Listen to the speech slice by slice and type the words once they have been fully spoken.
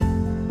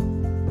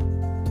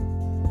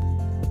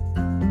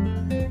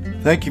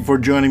Thank you for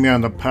joining me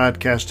on the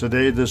podcast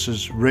today. This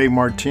is Ray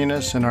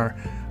Martinez, and our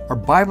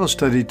Bible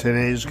study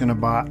today is going to be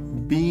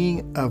about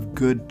being of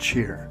good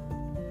cheer.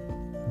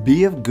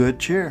 Be of good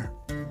cheer.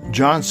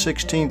 John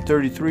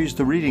 16:33 is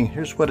the reading.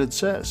 Here's what it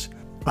says.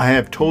 I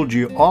have told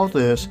you all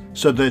this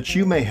so that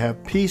you may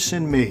have peace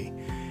in me.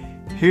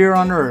 Here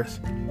on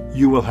earth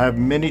you will have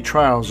many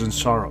trials and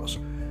sorrows,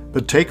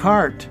 but take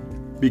heart,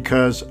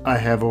 because I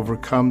have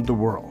overcome the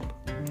world.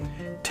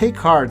 Take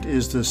heart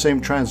is the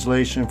same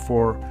translation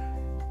for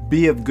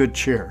be of good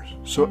cheer.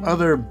 So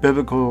other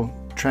biblical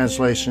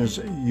translations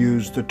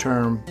use the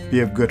term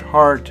be of good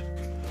heart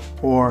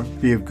or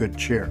be of good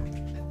cheer.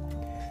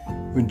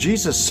 When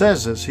Jesus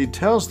says this, he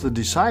tells the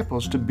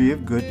disciples to be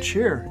of good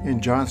cheer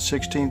in John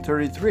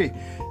 16:33,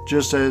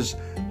 just as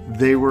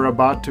they were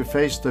about to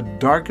face the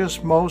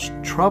darkest, most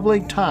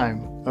troubling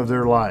time of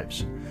their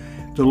lives.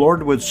 The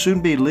Lord would soon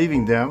be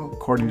leaving them,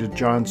 according to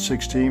John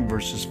 16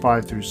 verses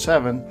 5 through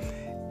 7,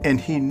 and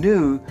he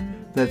knew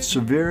that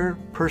severe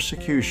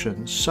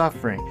persecution,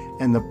 suffering,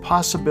 and the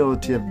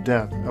possibility of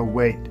death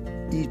await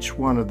each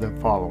one of the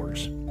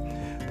followers.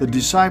 The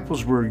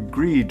disciples were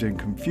grieved and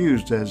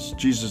confused as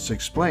Jesus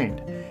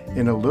explained,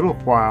 "In a little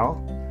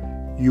while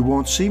you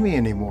won't see me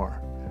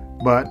anymore,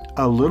 but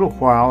a little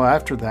while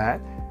after that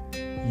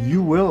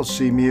you will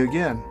see me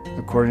again,"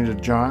 according to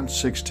John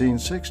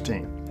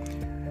 16:16.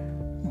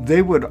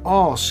 They would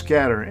all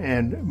scatter,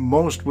 and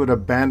most would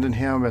abandon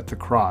him at the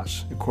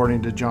cross,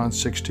 according to John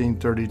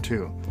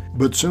 16:32.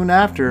 But soon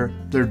after,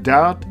 their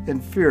doubt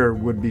and fear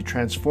would be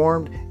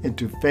transformed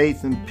into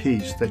faith and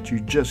peace that you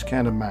just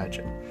can't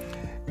imagine.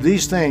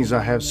 These things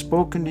I have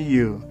spoken to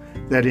you,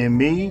 that in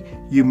me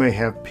you may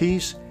have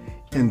peace.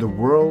 In the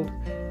world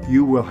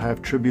you will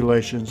have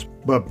tribulations,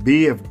 but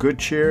be of good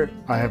cheer,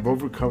 I have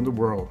overcome the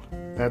world.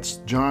 That's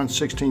John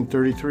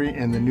 16:33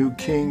 in the New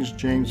King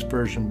James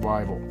Version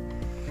Bible.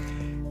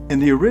 In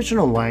the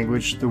original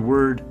language, the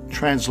word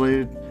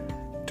translated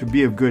to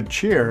be of good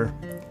cheer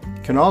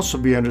can also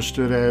be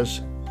understood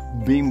as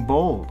being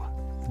bold,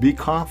 be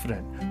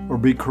confident, or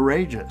be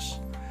courageous.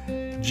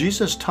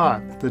 Jesus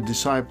taught the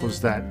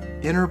disciples that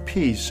inner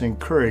peace and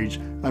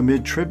courage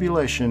amid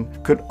tribulation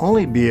could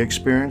only be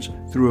experienced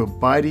through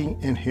abiding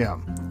in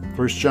him.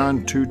 1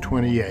 John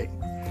 2:28.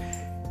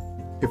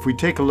 If we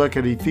take a look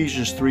at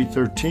Ephesians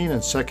 3:13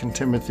 and 2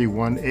 Timothy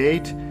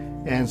 1:8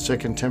 and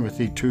 2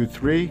 Timothy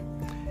 2:3,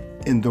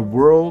 in the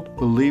world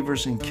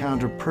believers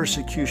encounter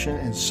persecution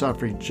and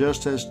suffering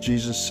just as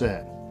Jesus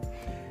said.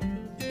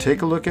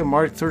 Take a look at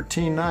Mark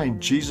 13:9.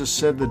 Jesus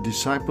said the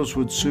disciples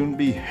would soon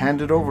be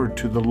handed over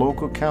to the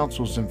local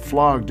councils and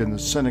flogged in the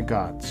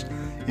synagogues.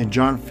 In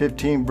John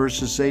 15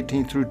 verses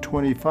 18 through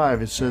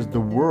 25, it says the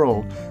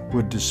world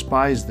would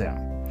despise them,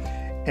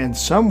 and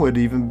some would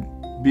even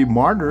be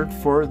martyred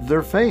for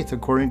their faith,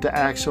 according to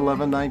Acts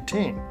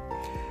 11:19.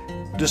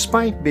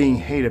 Despite being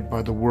hated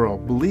by the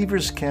world,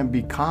 believers can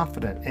be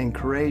confident and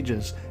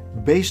courageous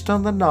based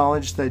on the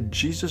knowledge that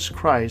Jesus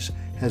Christ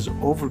has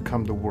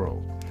overcome the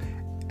world.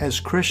 As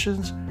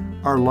Christians,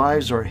 our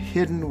lives are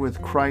hidden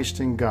with Christ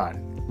in God.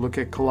 Look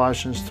at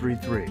Colossians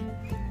 3:3.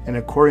 And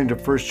according to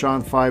 1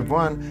 John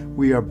 5:1,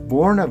 we are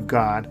born of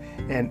God,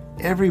 and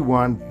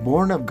everyone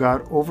born of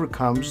God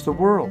overcomes the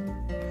world.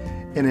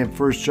 And in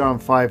 1 John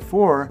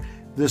 5:4,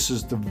 this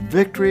is the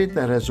victory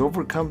that has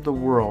overcome the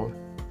world,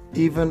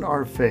 even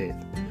our faith.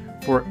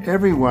 For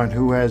everyone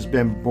who has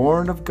been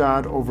born of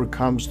God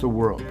overcomes the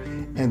world.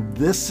 And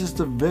this is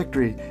the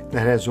victory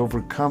that has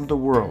overcome the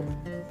world.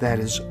 That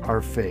is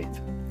our faith.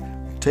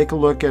 Take a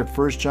look at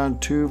 1 John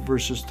 2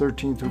 verses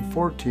 13 through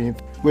 14,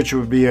 which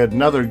would be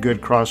another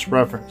good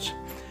cross-reference.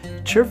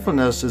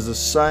 Cheerfulness is a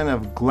sign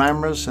of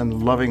glamorous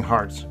and loving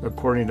hearts,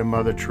 according to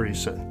Mother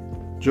Teresa.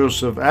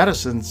 Joseph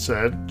Addison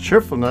said,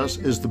 cheerfulness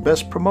is the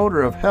best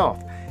promoter of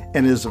health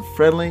and is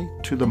friendly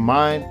to the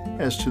mind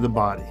as to the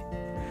body.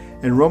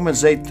 In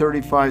Romans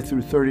 8:35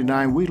 through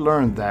 39, we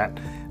learn that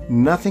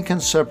nothing can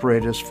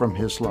separate us from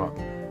his love.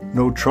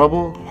 No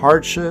trouble,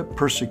 hardship,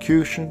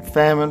 persecution,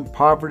 famine,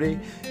 poverty,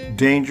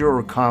 danger,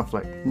 or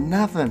conflict.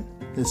 Nothing,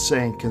 it's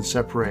saying, can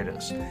separate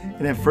us.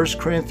 And in 1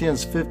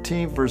 Corinthians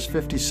 15, verse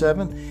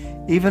 57,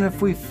 even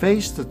if we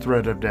face the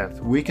threat of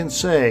death, we can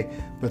say,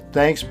 but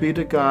thanks be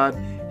to God,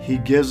 he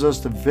gives us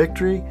the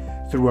victory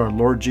through our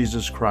Lord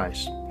Jesus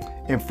Christ.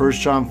 In 1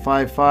 John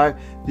 5:5,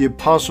 the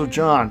Apostle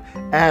John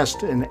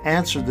asked and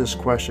answered this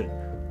question,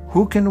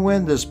 who can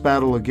win this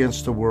battle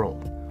against the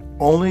world?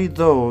 Only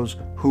those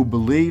who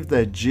believe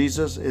that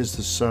Jesus is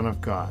the Son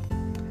of God.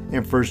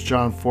 In 1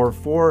 John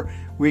 4:4,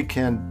 we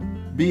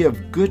can be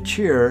of good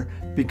cheer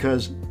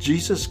because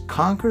Jesus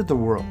conquered the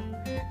world.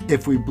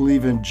 If we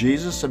believe in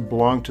Jesus and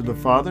belong to the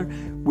Father,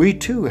 we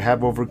too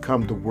have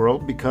overcome the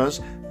world because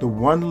the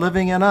one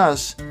living in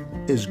us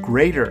is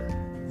greater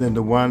than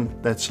the one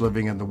that's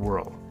living in the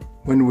world.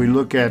 When we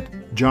look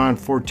at John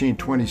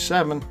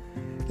 14:27,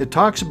 it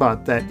talks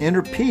about that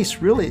inner peace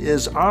really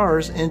is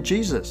ours in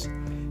Jesus.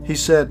 He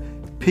said,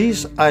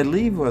 peace I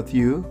leave with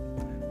you,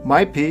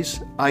 my peace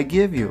I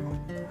give you.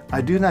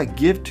 I do not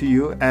give to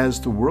you as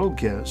the world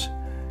gives.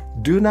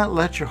 Do not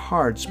let your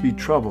hearts be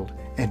troubled,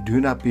 and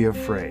do not be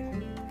afraid.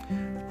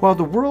 While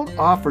the world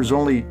offers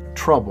only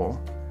trouble,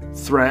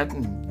 threat,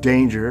 and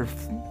danger,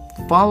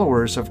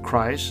 followers of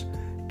Christ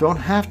don't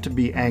have to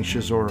be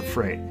anxious or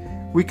afraid.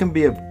 We can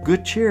be of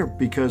good cheer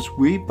because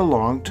we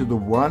belong to the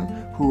one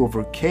who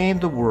overcame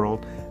the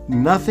world.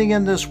 Nothing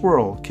in this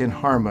world can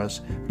harm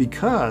us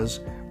because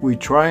we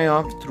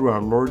triumph through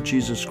our Lord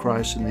Jesus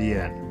Christ in the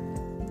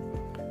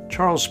end.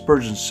 Charles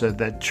Spurgeon said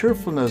that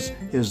cheerfulness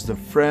is the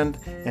friend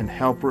and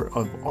helper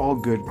of all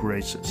good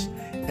graces,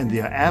 and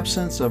the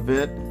absence of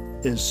it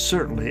is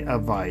certainly a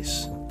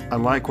vice. I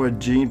like what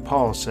Jean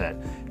Paul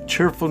said,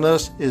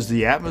 cheerfulness is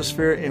the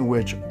atmosphere in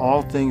which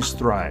all things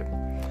thrive.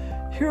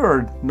 Here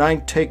are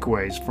 9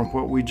 takeaways from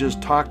what we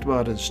just talked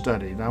about and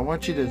studied. And I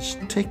want you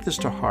to take this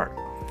to heart.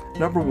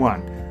 Number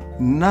 1,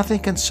 nothing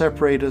can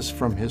separate us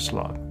from His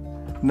love.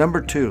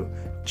 Number 2,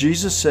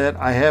 Jesus said,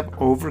 I have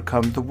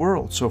overcome the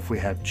world. So if we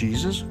have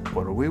Jesus,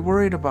 what are we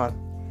worried about?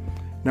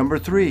 Number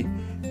 3,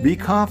 be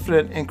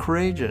confident and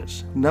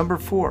courageous. Number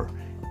 4,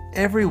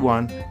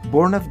 everyone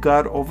born of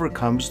God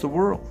overcomes the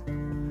world.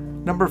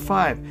 Number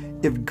 5,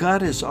 if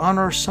God is on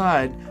our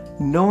side,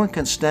 no one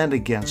can stand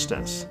against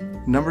us.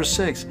 Number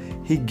 6,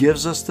 He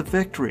gives us the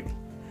victory.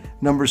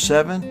 Number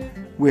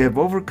 7, we have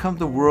overcome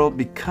the world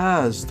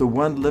because the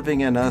one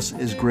living in us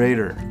is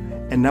greater.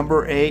 And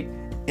number 8,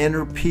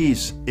 inner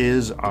peace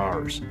is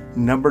ours.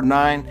 Number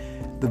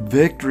 9, the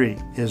victory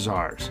is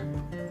ours.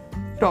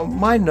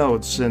 My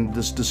notes in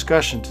this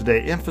discussion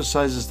today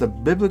emphasizes the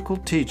biblical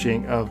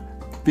teaching of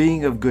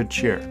being of good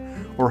cheer,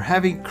 or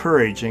having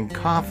courage and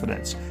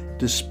confidence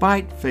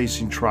despite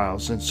facing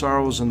trials and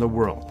sorrows in the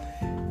world.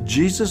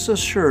 Jesus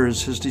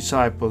assures His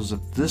disciples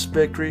of this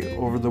victory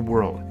over the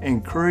world,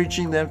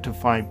 encouraging them to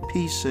find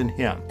peace in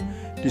Him.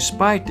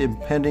 Despite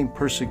impending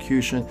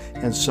persecution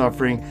and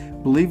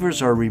suffering,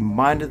 believers are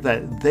reminded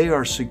that they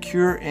are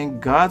secure in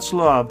God's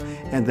love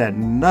and that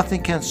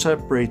nothing can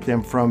separate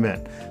them from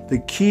it. The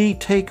key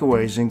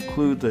takeaways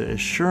include the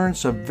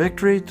assurance of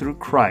victory through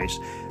Christ,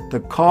 the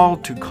call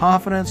to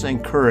confidence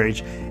and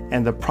courage,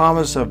 and the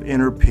promise of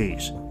inner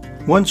peace.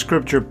 One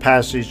scripture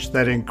passage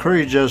that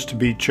encourages us to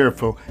be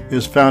cheerful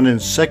is found in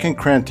 2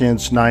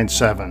 Corinthians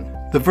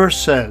 9:7. The verse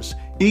says,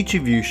 each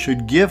of you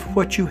should give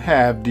what you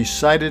have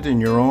decided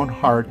in your own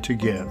heart to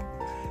give,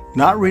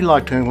 not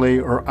reluctantly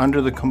or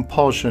under the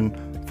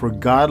compulsion, for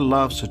God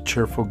loves a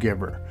cheerful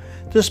giver.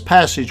 This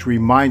passage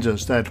reminds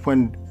us that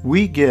when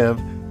we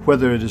give,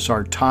 whether it is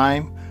our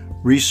time,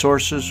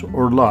 resources,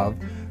 or love,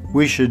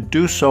 we should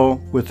do so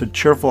with a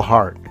cheerful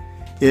heart.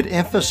 It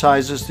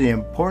emphasizes the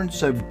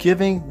importance of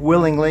giving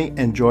willingly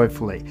and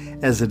joyfully,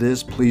 as it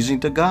is pleasing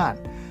to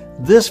God.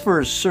 This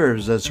verse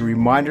serves as a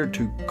reminder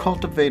to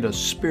cultivate a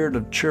spirit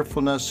of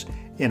cheerfulness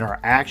in our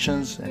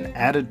actions and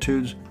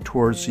attitudes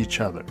towards each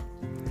other.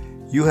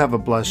 You have a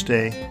blessed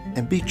day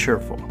and be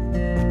cheerful.